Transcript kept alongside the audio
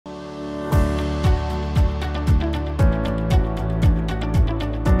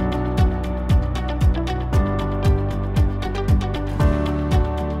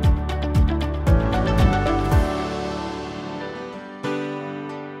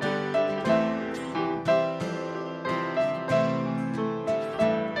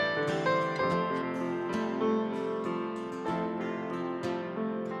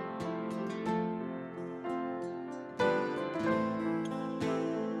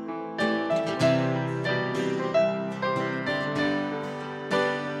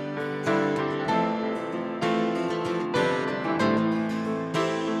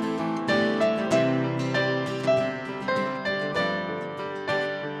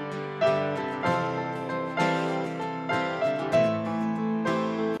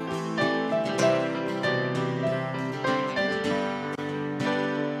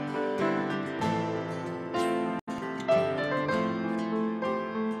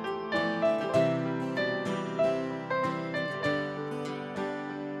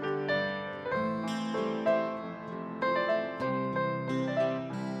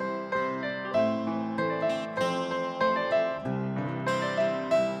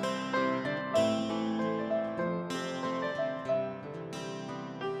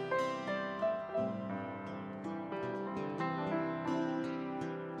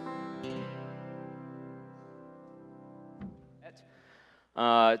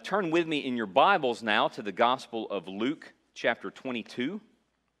Turn with me in your Bibles now to the Gospel of Luke, chapter 22.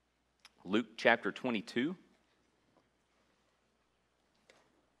 Luke, chapter 22.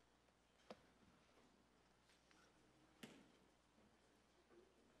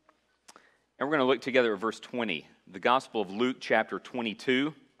 And we're going to look together at verse 20. The Gospel of Luke, chapter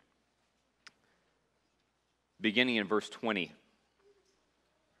 22, beginning in verse 20.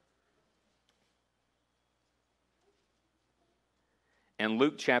 And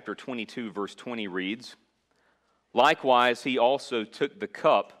Luke chapter 22, verse 20 reads, "Likewise he also took the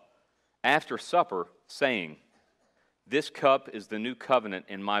cup after supper, saying, This cup is the new covenant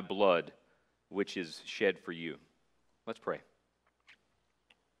in my blood, which is shed for you." Let's pray.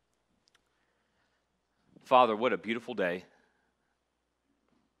 Father, what a beautiful day.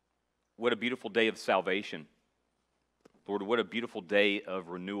 What a beautiful day of salvation. Lord, what a beautiful day of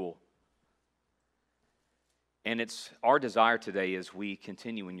renewal. And it's our desire today as we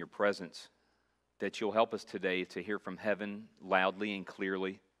continue in your presence that you'll help us today to hear from heaven loudly and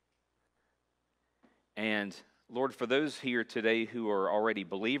clearly. And Lord, for those here today who are already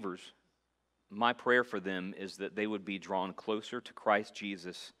believers, my prayer for them is that they would be drawn closer to Christ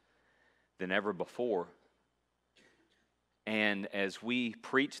Jesus than ever before. And as we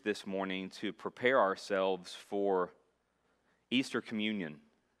preach this morning to prepare ourselves for Easter communion,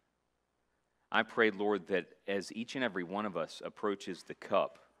 I pray, Lord, that as each and every one of us approaches the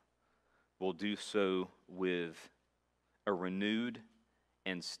cup, we'll do so with a renewed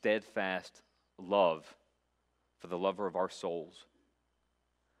and steadfast love for the lover of our souls.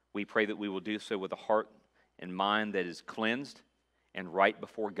 We pray that we will do so with a heart and mind that is cleansed and right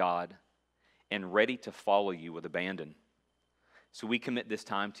before God and ready to follow you with abandon. So we commit this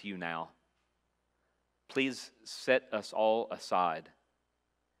time to you now. Please set us all aside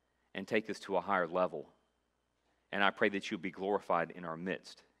and take us to a higher level. And I pray that you'll be glorified in our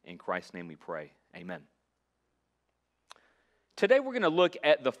midst. In Christ's name we pray. Amen. Today we're going to look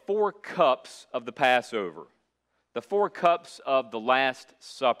at the 4 cups of the Passover. The 4 cups of the Last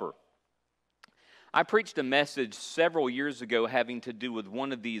Supper. I preached a message several years ago having to do with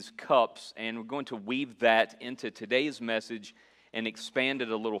one of these cups, and we're going to weave that into today's message and expand it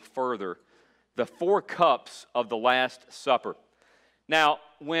a little further. The 4 cups of the Last Supper. Now,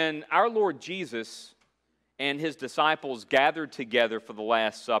 when our Lord Jesus and his disciples gathered together for the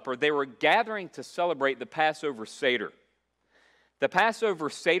Last Supper, they were gathering to celebrate the Passover Seder. The Passover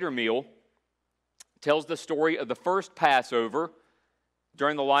Seder meal tells the story of the first Passover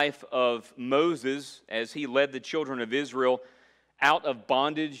during the life of Moses as he led the children of Israel out of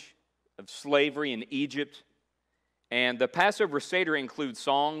bondage, of slavery in Egypt. And the Passover Seder includes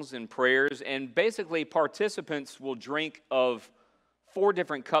songs and prayers, and basically participants will drink of 4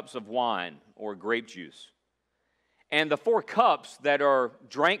 different cups of wine or grape juice. And the 4 cups that are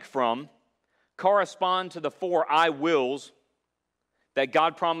drank from correspond to the 4 I wills that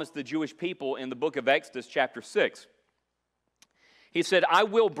God promised the Jewish people in the book of Exodus chapter 6. He said, "I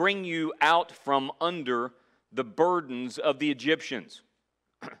will bring you out from under the burdens of the Egyptians."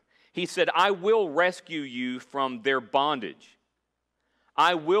 He said, "I will rescue you from their bondage.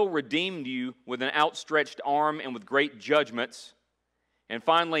 I will redeem you with an outstretched arm and with great judgments. And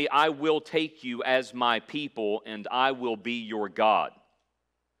finally, I will take you as my people, and I will be your God."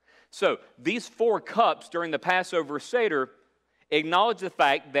 So, these 4 cups during the Passover Seder acknowledge the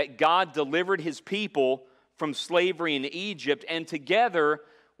fact that God delivered his people from slavery in Egypt, and together,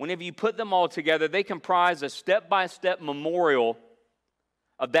 whenever you put them all together, they comprise a step-by-step memorial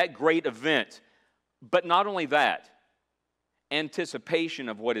of that great event. But not only that, anticipation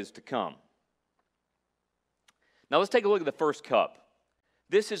of what is to come. Now, let's take a look at the first cup.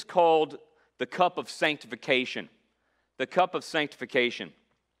 This is called the cup of sanctification. The cup of sanctification.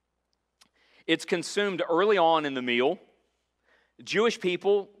 It's consumed early on in the meal. Jewish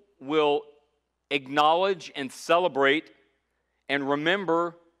people will acknowledge and celebrate and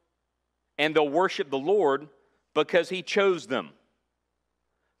remember, and they'll worship the Lord because he chose them,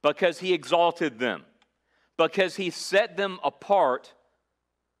 because he exalted them, because he set them apart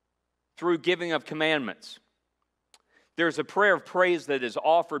through giving of commandments. There's a prayer of praise that is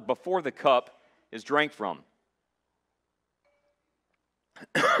offered before the cup is drank from.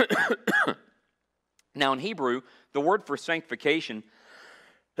 Now in Hebrew, the word for sanctification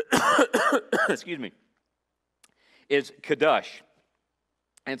excuse me, is Kadosh.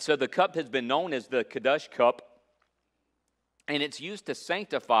 And so the cup has been known as the Kadosh cup, and it's used to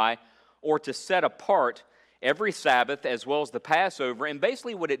sanctify or to set apart every Sabbath as well as the Passover. And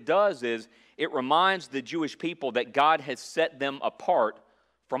basically what it does is it reminds the Jewish people that God has set them apart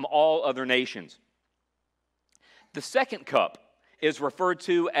from all other nations. The second cup is referred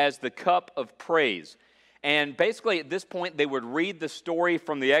to as the cup of praise. And basically at this point they would read the story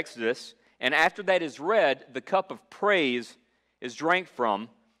from the Exodus, and after that is read, the cup of praise is drank from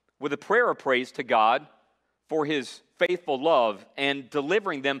with a prayer of praise to God for his faithful love and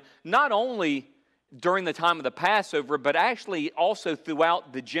delivering them not only during the time of the Passover, but actually also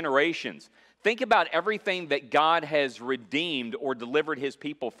throughout the generations. Think about everything that God has redeemed or delivered his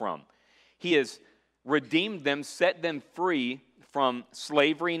people from. He has redeemed them, set them free from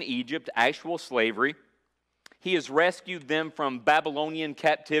slavery in Egypt, actual slavery. He has rescued them from Babylonian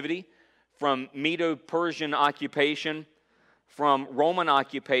captivity, from Medo-Persian occupation, from Roman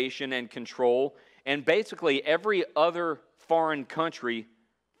occupation and control, and basically every other foreign country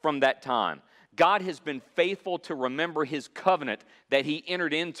from that time. God has been faithful to remember his covenant that he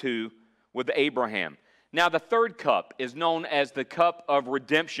entered into with Abraham. Now, the third cup is known as the cup of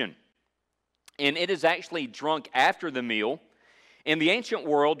redemption, and it is actually drunk after the meal. In the ancient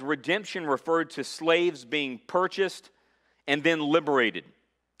world, redemption referred to slaves being purchased and then liberated.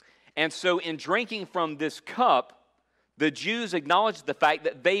 And so in drinking from this cup, the Jews acknowledged the fact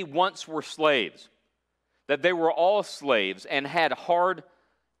that they once were slaves, that they were all slaves and had hard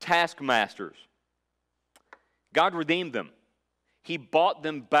taskmasters. God redeemed them. He bought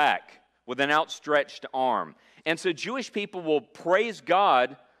them back with an outstretched arm. And so Jewish people will praise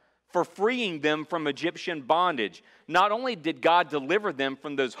God for freeing them from Egyptian bondage. Not only did God deliver them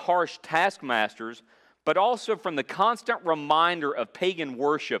from those harsh taskmasters, but also from the constant reminder of pagan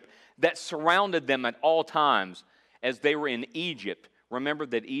worship that surrounded them at all times as they were in Egypt. Remember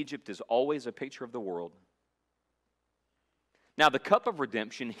that Egypt is always a picture of the world. Now, the cup of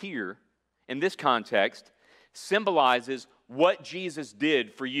redemption here, in this context, symbolizes what Jesus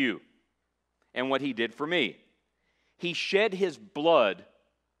did for you and what he did for me. He shed his blood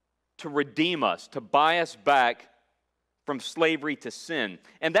to redeem us, to buy us back from slavery to sin.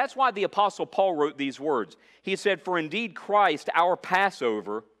 And that's why the Apostle Paul wrote these words. He said, "For indeed Christ, our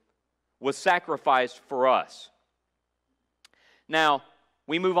Passover, was sacrificed for us." Now,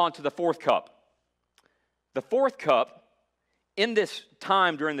 we move on to the fourth cup. The fourth cup, in this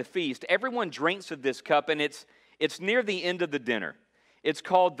time during the feast, everyone drinks of this cup, and it's near the end of the dinner. It's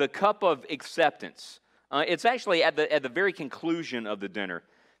called the cup of acceptance. It's actually at the very conclusion of the dinner.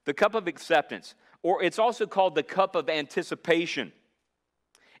 The cup of acceptance, or it's also called the cup of anticipation.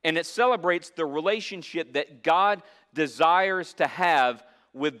 And it celebrates the relationship that God desires to have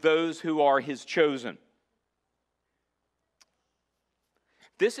with those who are his chosen.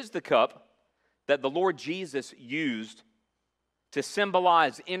 This is the cup that the Lord Jesus used to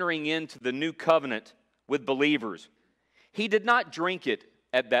symbolize entering into the new covenant with believers. He did not drink it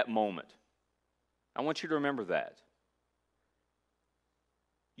at that moment. I want you to remember that.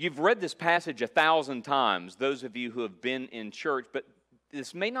 You've read this passage 1,000 times, those of you who have been in church, but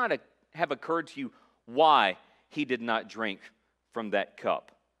this may not have occurred to you why he did not drink from that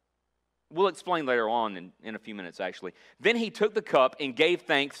cup. We'll explain later on in a few minutes, actually. Then he took the cup and gave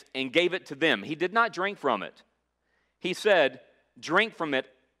thanks and gave it to them. He did not drink from it. He said, "Drink from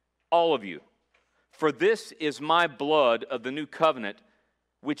it, all of you, for this is my blood of the new covenant,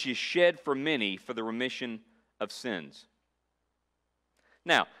 which is shed for many for the remission of sins."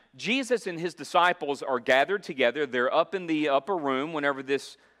 Now, Jesus and his disciples are gathered together. They're up in the upper room whenever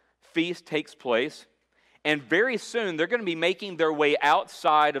this feast takes place. And very soon, they're going to be making their way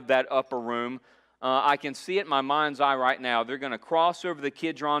outside of that upper room. I can see it in my mind's eye right now. They're going to cross over the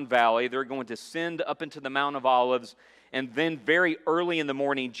Kidron Valley. They're going to ascend up into the Mount of Olives. And then very early in the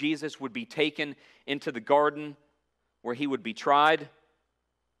morning, Jesus would be taken into the garden where he would be tried,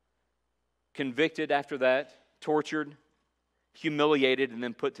 convicted after that, tortured, humiliated, and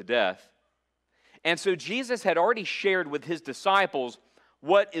then put to death. And so Jesus had already shared with his disciples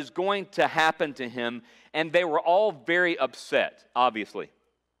what is going to happen to him, and they were all very upset, obviously.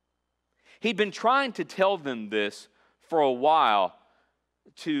 He'd been trying to tell them this for a while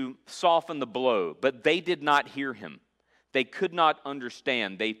to soften the blow, but they did not hear him. They could not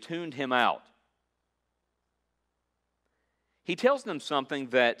understand. They tuned him out. He tells them something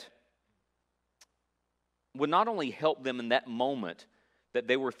that would not only help them in that moment that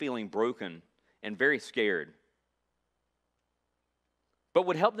they were feeling broken and very scared, but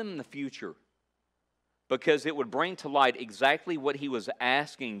would help them in the future, because it would bring to light exactly what he was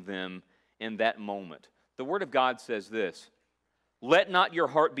asking them in that moment. The Word of God says this: "Let not your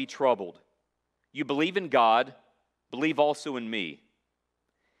heart be troubled. You believe in God, believe also in me.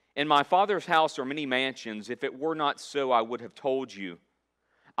 In my Father's house are many mansions. If it were not so, I would have told you.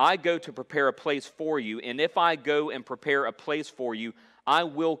 I go to prepare a place for you, and if I go and prepare a place for you, I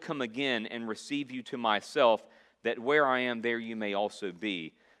will come again and receive you to myself, that where I am, there you may also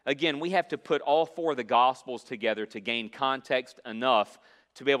be. Again, we have to put all four of the Gospels together to gain context enough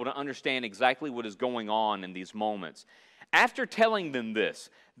to be able to understand exactly what is going on in these moments. After telling them this,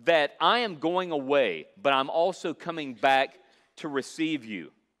 that I am going away, but I'm also coming back to receive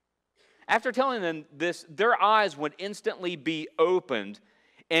you. After telling them this, their eyes would instantly be opened,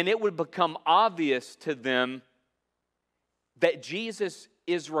 and it would become obvious to them that Jesus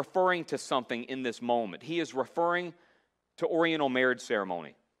is referring to something in this moment. He is referring to Oriental marriage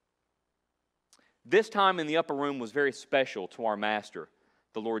ceremony. This time in the upper room was very special to our Master,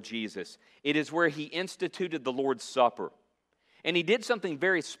 the Lord Jesus. It is where he instituted the Lord's Supper. And he did something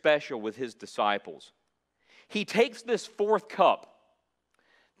very special with his disciples. He takes this fourth cup,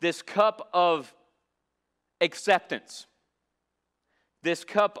 this cup of acceptance, this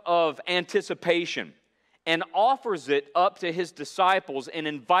cup of anticipation, and offers it up to his disciples and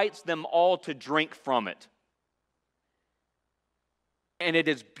invites them all to drink from it. And it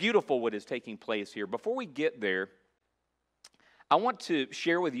is beautiful what is taking place here. Before we get there, I want to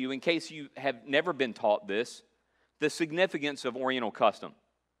share with you, in case you have never been taught this, the significance of Oriental custom.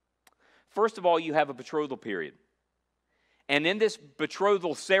 First of all, you have a betrothal period. And in this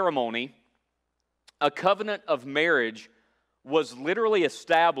betrothal ceremony, a covenant of marriage was literally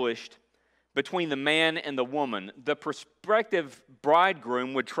established between the man and the woman. The prospective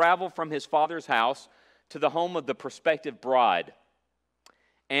bridegroom would travel from his father's house to the home of the prospective bride.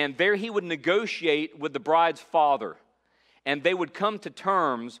 And there he would negotiate with the bride's father. And they would come to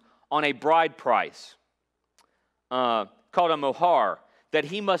terms on a bride price, called a mohar, that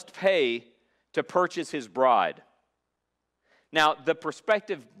he must pay to purchase his bride. Now, the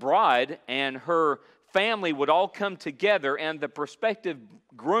prospective bride and her family would all come together, and the prospective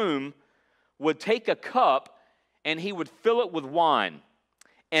groom would take a cup and he would fill it with wine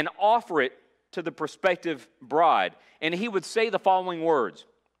and offer it to the prospective bride. And he would say the following words: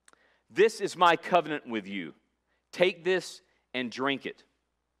 "This is my covenant with you. Take this and drink it."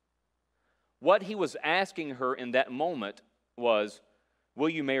 What he was asking her in that moment was, will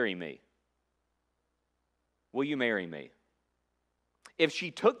you marry me? Will you marry me? If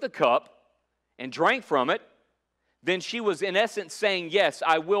she took the cup and drank from it, then she was in essence saying, yes,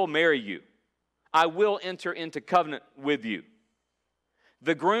 I will marry you. I will enter into covenant with you.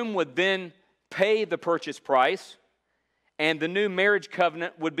 The groom would then pay the purchase price, and the new marriage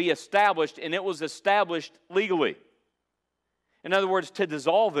covenant would be established, and it was established legally. In other words, to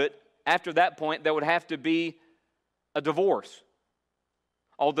dissolve it, after that point, there would have to be a divorce,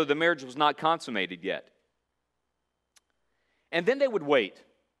 although the marriage was not consummated yet. And then they would wait.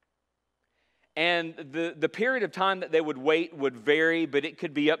 And the period of time that they would wait would vary, but it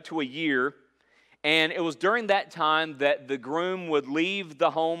could be up to a year. And it was during that time that the groom would leave the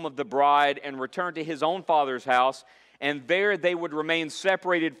home of the bride and return to his own father's house, and there they would remain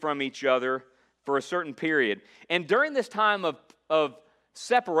separated from each other for a certain period. And during this time of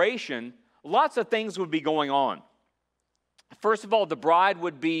separation, lots of things would be going on. First of all, the bride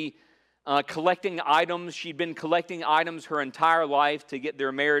would be collecting items. She'd been collecting items her entire life to get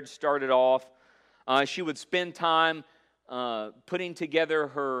their marriage started off. She would spend time putting together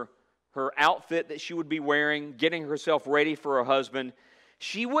her outfit that she would be wearing, getting herself ready for her husband.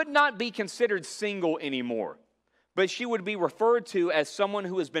 She would not be considered single anymore, but she would be referred to as someone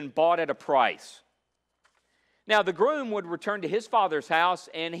who has been bought at a price. Now, the groom would return to his father's house,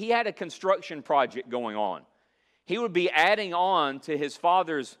 and he had a construction project going on. He would be adding on to his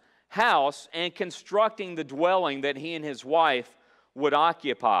father's house and constructing the dwelling that he and his wife would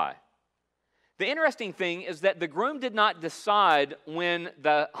occupy. The interesting thing is that the groom did not decide when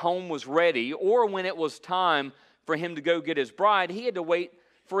the home was ready or when it was time for him to go get his bride. He had to wait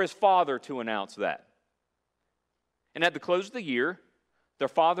for his father to announce that. And at the close of the year, their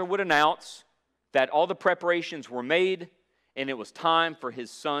father would announce that all the preparations were made and it was time for his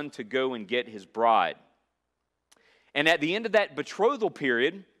son to go and get his bride. And at the end of that betrothal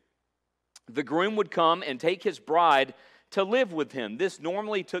period, the groom would come and take his bride to live with him. This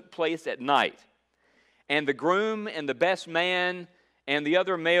normally took place at night. And the groom and the best man and the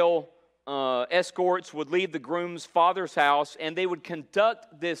other male escorts would leave the groom's father's house, and they would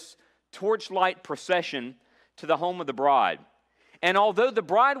conduct this torchlight procession to the home of the bride. And although the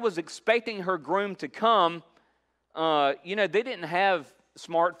bride was expecting her groom to come, they didn't have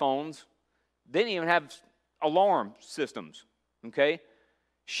smartphones. They didn't even have alarm systems, okay?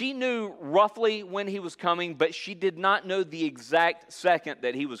 She knew roughly when he was coming, but she did not know the exact second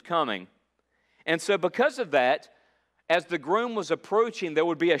that he was coming. And so because of that, as the groom was approaching, there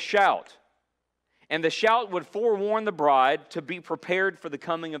would be a shout. And the shout would forewarn the bride to be prepared for the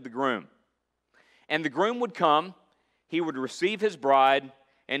coming of the groom. And the groom would come, he would receive his bride,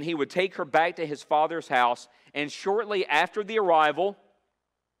 and he would take her back to his father's house. And shortly after the arrival,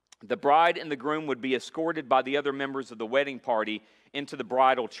 the bride and the groom would be escorted by the other members of the wedding party into the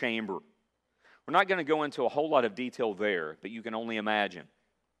bridal chamber. We're not going to go into a whole lot of detail there, but you can only imagine.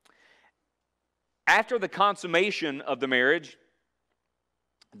 After the consummation of the marriage,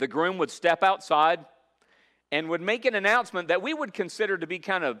 the groom would step outside and would make an announcement that we would consider to be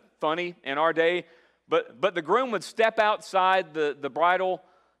kind of funny in our day, but the groom would step outside the bridal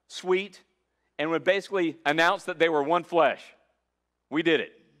suite and would basically announce that they were one flesh. We did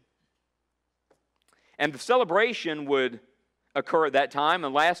it. And the celebration would occur at that time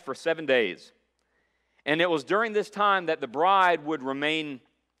and last for 7 days. And it was during this time that the bride would remain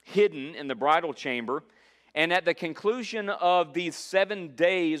hidden in the bridal chamber. And at the conclusion of these 7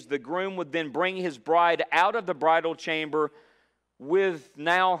 days, the groom would then bring his bride out of the bridal chamber with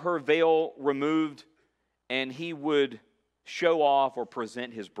now her veil removed, and he would show off or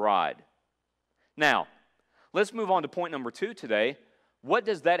present his bride. Now, let's move on to point number 2 today. What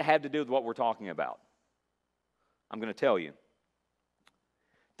does that have to do with what we're talking about? I'm going to tell you.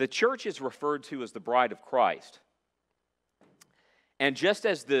 The church is referred to as the bride of Christ. And just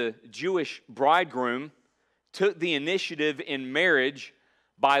as the Jewish bridegroom took the initiative in marriage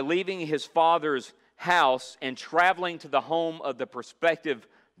by leaving his father's house and traveling to the home of the prospective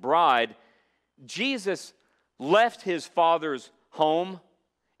bride, Jesus left his father's home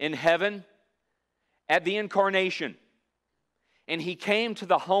in heaven at the incarnation, and he came to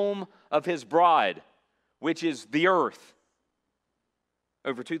the home of his bride, which is the earth,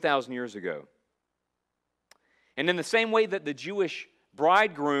 over 2,000 years ago. And in the same way that the Jewish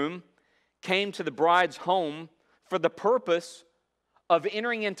bridegroom came to the bride's home for the purpose of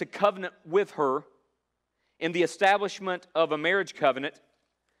entering into covenant with her in the establishment of a marriage covenant,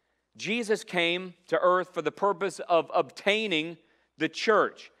 Jesus came to earth for the purpose of obtaining the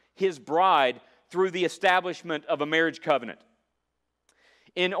church, his bride, through the establishment of a marriage covenant.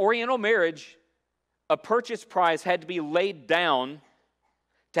 In Oriental marriage, a purchase price had to be laid down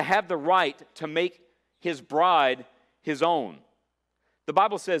to have the right to make his bride his own. The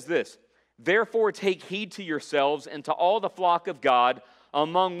Bible says this, "Therefore take heed to yourselves and to all the flock of God,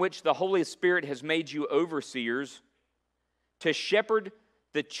 among which the Holy Spirit has made you overseers, to shepherd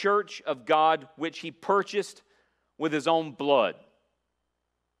the church of God, which he purchased with his own blood."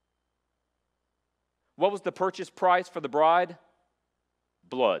 What was the purchase price for the bride?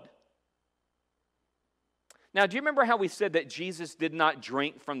 Blood. Now, do you remember how we said that Jesus did not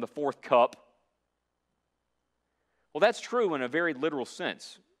drink from the fourth cup? Well, that's true in a very literal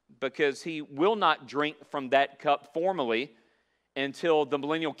sense, because he will not drink from that cup formally until the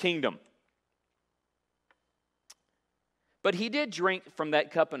millennial kingdom. But he did drink from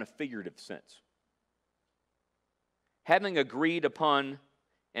that cup in a figurative sense. Having agreed upon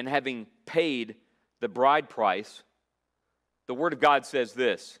and having paid the bride price, the Word of God says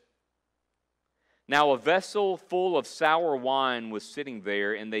this, "Now a vessel full of sour wine was sitting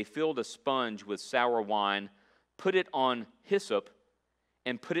there, and they filled a sponge with sour wine, put it on hyssop,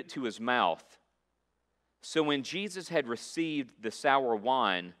 and put it to his mouth. So when Jesus had received the sour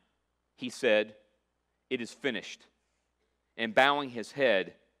wine, he said, 'It is finished.' And bowing his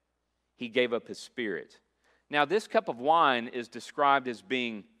head, he gave up his spirit." Now this cup of wine is described as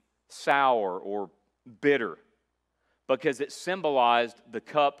being sour or bitter because it symbolized the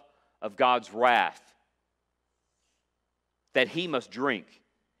cup of God's wrath that he must drink,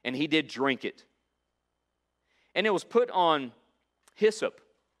 and he did drink it. And it was put on hyssop.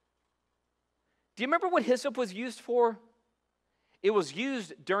 Do you remember what hyssop was used for? It was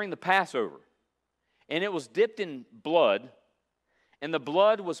used during the Passover, and it was dipped in blood, and the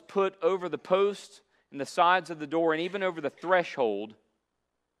blood was put over the posts and the sides of the door and even over the threshold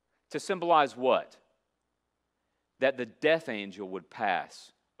to symbolize what? That the death angel would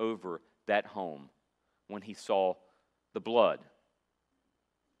pass over that home when he saw the blood.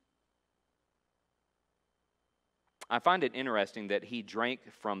 I find it interesting that he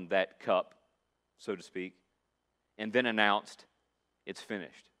drank from that cup, so to speak, and then announced, "It's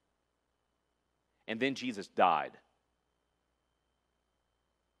finished." And then Jesus died.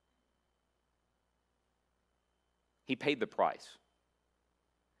 He paid the price.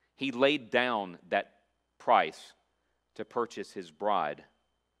 He laid down that price to purchase his bride.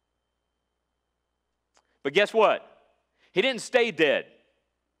 But guess what? He didn't stay dead.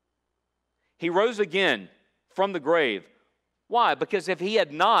 He rose again from the grave. Why? Because if he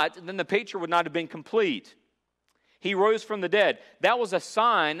had not, then the picture would not have been complete. He rose from the dead. That was a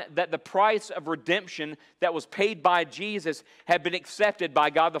sign that the price of redemption that was paid by Jesus had been accepted by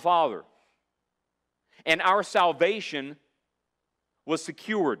God the Father. and our salvation was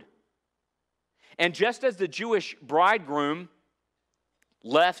secured. And just as the Jewish bridegroom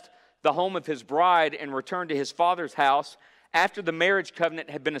left the home of his bride and returned to his father's house after the marriage covenant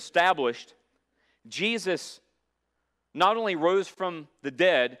had been established, Jesus not only rose from the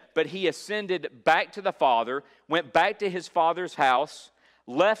dead, but he ascended back to the Father, went back to his Father's house,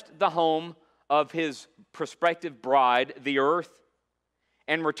 left the home of his prospective bride, the earth,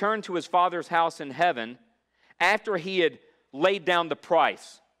 and returned to his Father's house in heaven after he had laid down the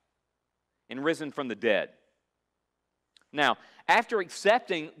price and risen from the dead. Now, after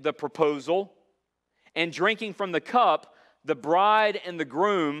accepting the proposal and drinking from the cup, the bride and the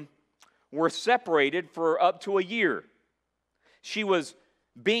groom were separated for up to a year. She was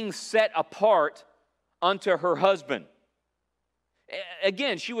being set apart unto her husband.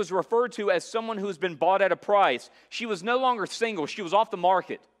 Again, she was referred to as someone who's been bought at a price. She was no longer single. She was off the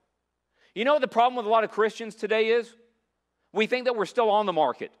market. You know what the problem with a lot of Christians today is? We think that we're still on the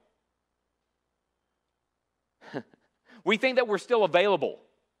market. We think that we're still available.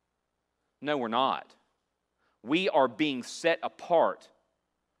 No, we're not. We are being set apart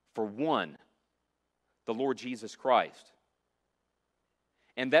for one, the Lord Jesus Christ.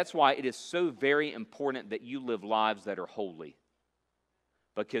 And that's why it is so very important that you live lives that are holy,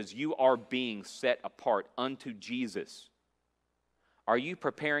 because you are being set apart unto Jesus. Are you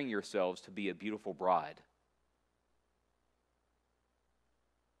preparing yourselves to be a beautiful bride?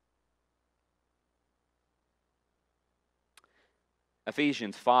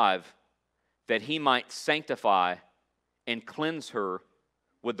 Ephesians 5, that he might sanctify and cleanse her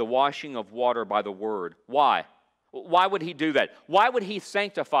with the washing of water by the word. Why? Why would he do that? Why would he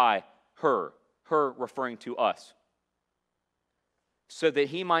sanctify her? Her referring to us. So that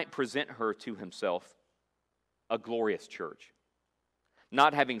he might present her to himself a glorious church,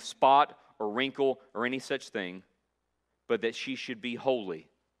 not having spot or wrinkle or any such thing, but that she should be holy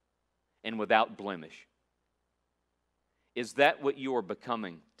and without blemish. Is that what you are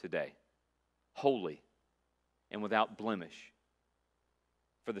becoming today? Holy and without blemish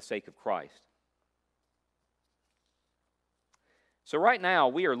for the sake of Christ. So right now,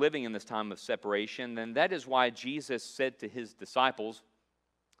 we are living in this time of separation, and that is why Jesus said to his disciples,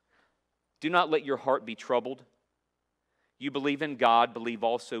 "Do not let your heart be troubled. You believe in God, believe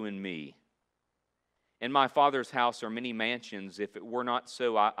also in me. In my Father's house are many mansions. If it were not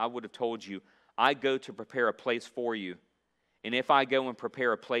so, I would have told you, I go to prepare a place for you. And if I go and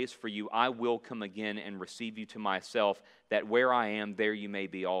prepare a place for you, I will come again and receive you to myself, that where I am, there you may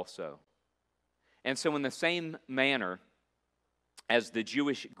be also." And so in the same manner as the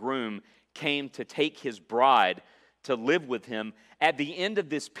Jewish groom came to take his bride to live with him, at the end of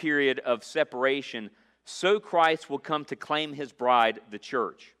this period of separation, so Christ will come to claim his bride, the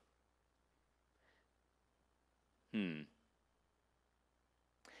church. And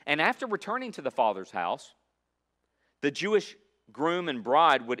after returning to the Father's house, the Jewish groom and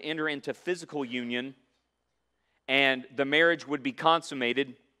bride would enter into physical union, and the marriage would be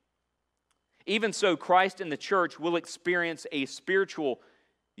consummated. Even so, Christ and the church will experience a spiritual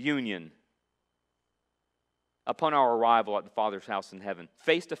union upon our arrival at the Father's house in heaven,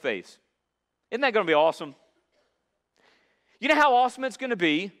 face to face. Isn't that going to be awesome? You know how awesome it's going to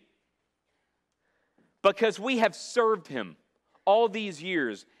be? Because we have served him all these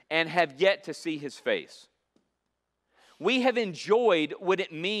years and have yet to see his face. We have enjoyed what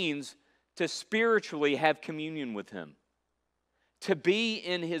it means to spiritually have communion with him, to be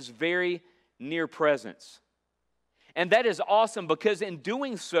in his very near presence. And that is awesome, because in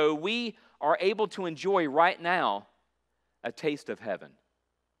doing so, we are able to enjoy right now a taste of heaven.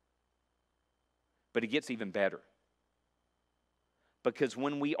 But it gets even better, because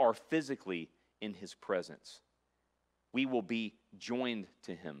when we are physically in his presence, we will be joined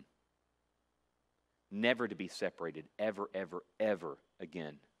to him, never to be separated ever, ever, ever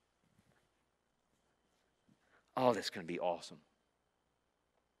again. Oh, that's going to be awesome.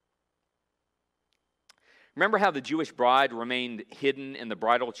 Remember how the Jewish bride remained hidden in the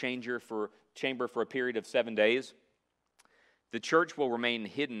bridal chamber for a period of 7 days? The church will remain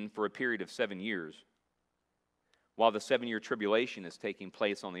hidden for a period of 7 years, while the 7-year tribulation is taking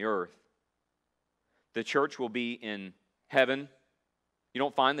place on the earth. The church will be in heaven. You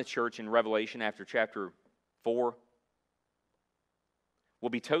don't find the church in Revelation after chapter 4. Will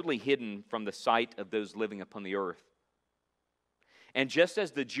be totally hidden from the sight of those living upon the earth. And just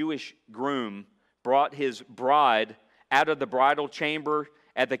as the Jewish groom brought his bride out of the bridal chamber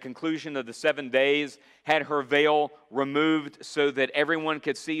at the conclusion of the 7 days, had her veil removed so that everyone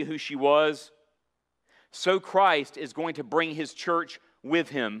could see who she was, so Christ is going to bring his church with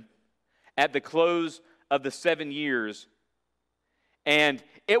him at the close of the 7 years, and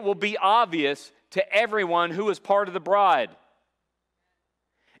it will be obvious to everyone who is part of the bride.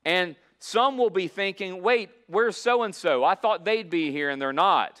 And some will be thinking, wait, where's so-and-so? I thought they'd be here, and they're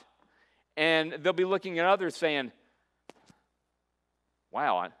not. And they'll be looking at others saying,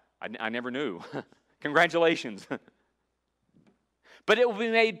 wow, I never knew. Congratulations. But it will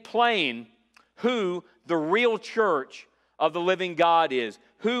be made plain who the real church of the living God is,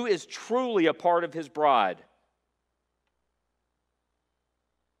 who is truly a part of His bride.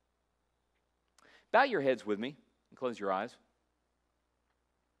 Bow your heads with me and close your eyes.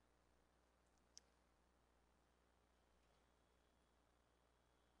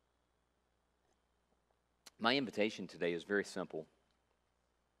 My invitation today is very simple.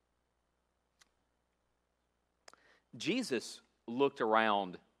 Jesus looked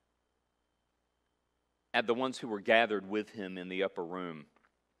around at the ones who were gathered with Him in the upper room,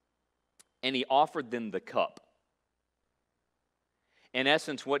 and He offered them the cup. In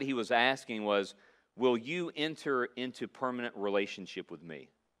essence, what He was asking was, will you enter into permanent relationship with me?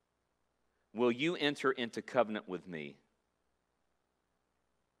 Will you enter into covenant with me?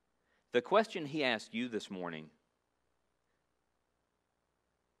 The question He asked you this morning,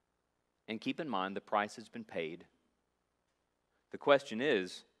 and keep in mind the price has been paid. The question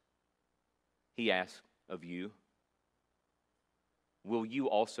is, He asks of you, will you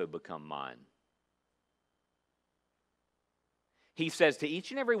also become mine? He says to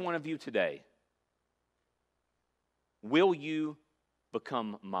each and every one of you today, will you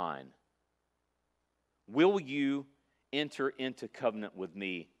become mine? Will you enter into covenant with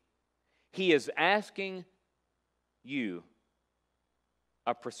me? He is asking you,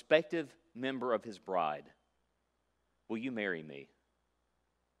 a prospective member of His bride, will you marry me?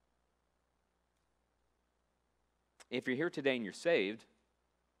 If you're here today and you're saved,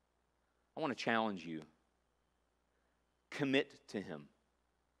 I want to challenge you. Commit to Him.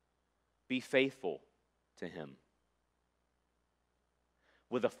 Be faithful to Him.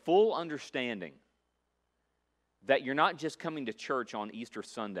 With a full understanding that you're not just coming to church on Easter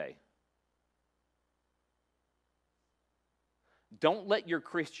Sunday. Don't let your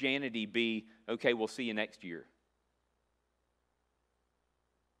Christianity be, okay, we'll see you next year.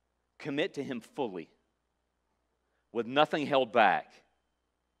 Commit to Him fully, with nothing held back.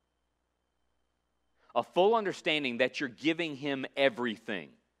 A full understanding that you're giving Him everything.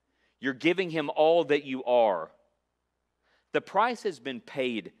 You're giving Him all that you are. The price has been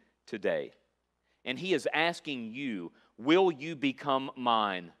paid today, and He is asking you, will you become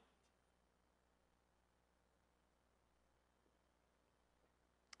mine?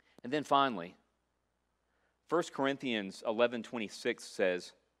 And then finally, 1 Corinthians 11:26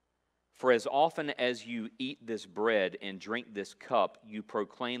 says, for as often as you eat this bread and drink this cup, you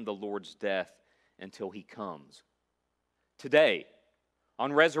proclaim the Lord's death until He comes. Today,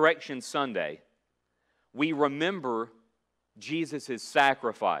 on Resurrection Sunday, we remember Jesus'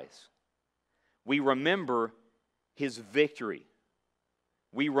 sacrifice. We remember His victory.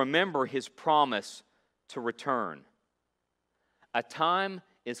 We remember His promise to return. A time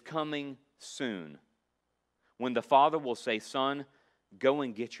is coming soon when the Father will say, son, go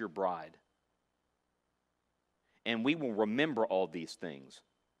and get your bride. And we will remember all these things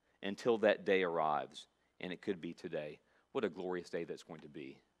until that day arrives, and it could be today. What a glorious day that's going to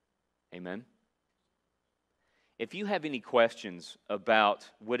be. Amen? If you have any questions about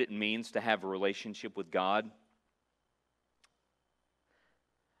what it means to have a relationship with God,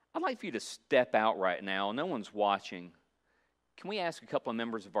 I'd like for you to step out right now. No one's watching. Can we ask a couple of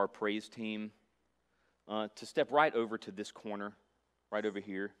members of our praise team to step right over to this corner, right over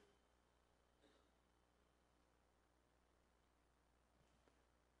here?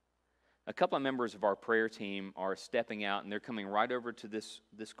 A couple of members of our prayer team are stepping out, and they're coming right over to this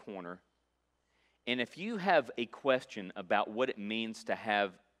corner. And if you have a question about what it means to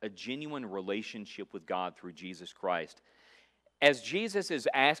have a genuine relationship with God through Jesus Christ, as Jesus is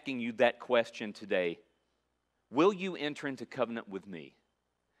asking you that question today, will you enter into covenant with me?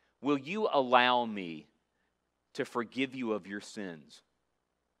 Will you allow me to forgive you of your sins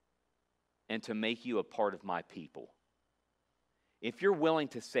and to make you a part of my people? If you're willing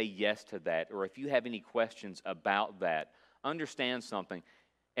to say yes to that, or if you have any questions about that, understand something.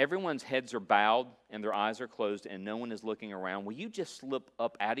 Everyone's heads are bowed and their eyes are closed and no one is looking around. Will you just slip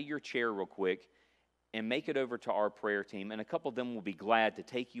up out of your chair real quick and make it over to our prayer team? And a couple of them will be glad to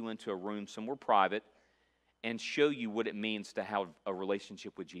take you into a room somewhere private and show you what it means to have a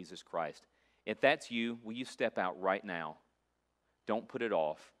relationship with Jesus Christ. If that's you, will you step out right now? Don't put it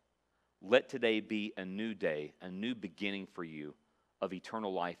off. Let today be a new day, a new beginning for you of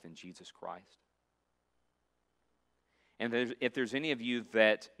eternal life in Jesus Christ. And if there's any of you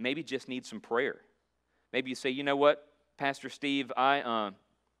that maybe just need some prayer, maybe you say, you know what, Pastor Steve, I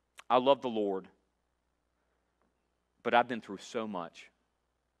love the Lord, but I've been through so much.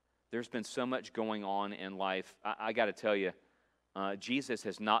 There's been so much going on in life. I got to tell you, Jesus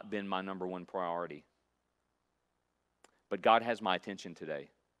has not been my number one priority. But God has my attention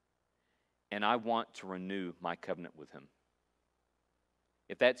today, and I want to renew my covenant with Him.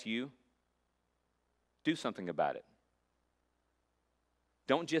 If that's you, do something about it.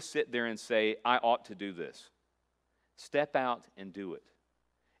 Don't just sit there and say, I ought to do this. Step out and do it.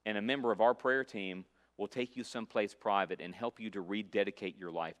 And a member of our prayer team will take you someplace private and help you to rededicate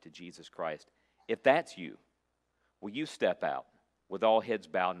your life to Jesus Christ. If that's you, will you step out with all heads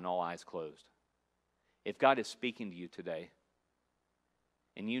bowed and all eyes closed? If God is speaking to you today,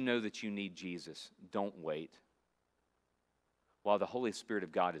 and you know that you need Jesus, don't wait. While the Holy Spirit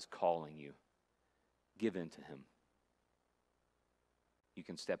of God is calling you, give in to Him. You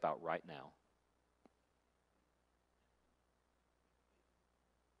can step out right now.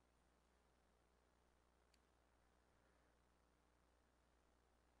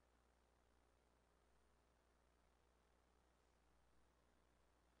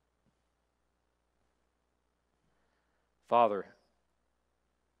 Father,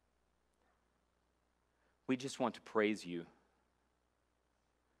 we just want to praise you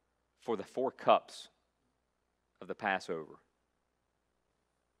for the 4 cups of the Passover.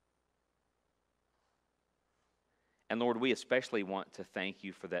 And Lord, we especially want to thank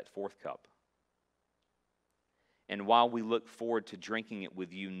you for that 4th cup. And while we look forward to drinking it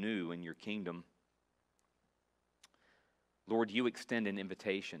with you new in your kingdom, Lord, you extend an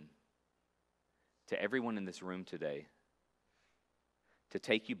invitation to everyone in this room today to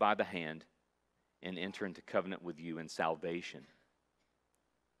take you by the hand and enter into covenant with you in salvation.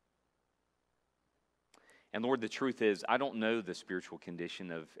 And Lord, the truth is, I don't know the spiritual condition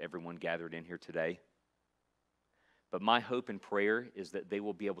of everyone gathered in here today, but my hope and prayer is that they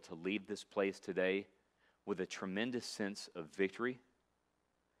will be able to leave this place today with a tremendous sense of victory,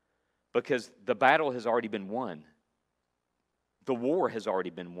 because the battle has already been won. The war has already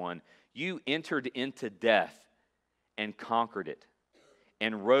been won. You entered into death and conquered it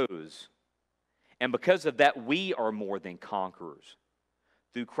and rose. And because of that, we are more than conquerors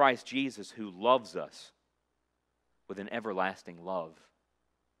through Christ Jesus, who loves us with an everlasting love.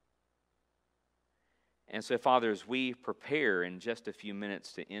 And so, Father, as we prepare in just a few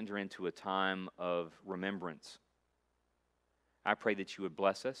minutes to enter into a time of remembrance, I pray that you would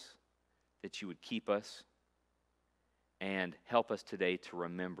bless us, that you would keep us, and help us today to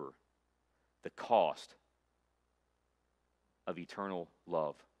remember the cost of eternal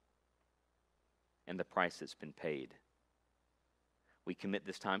love and the price that's been paid. We commit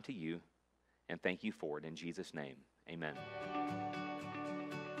this time to you and thank you for it in Jesus' name. Amen.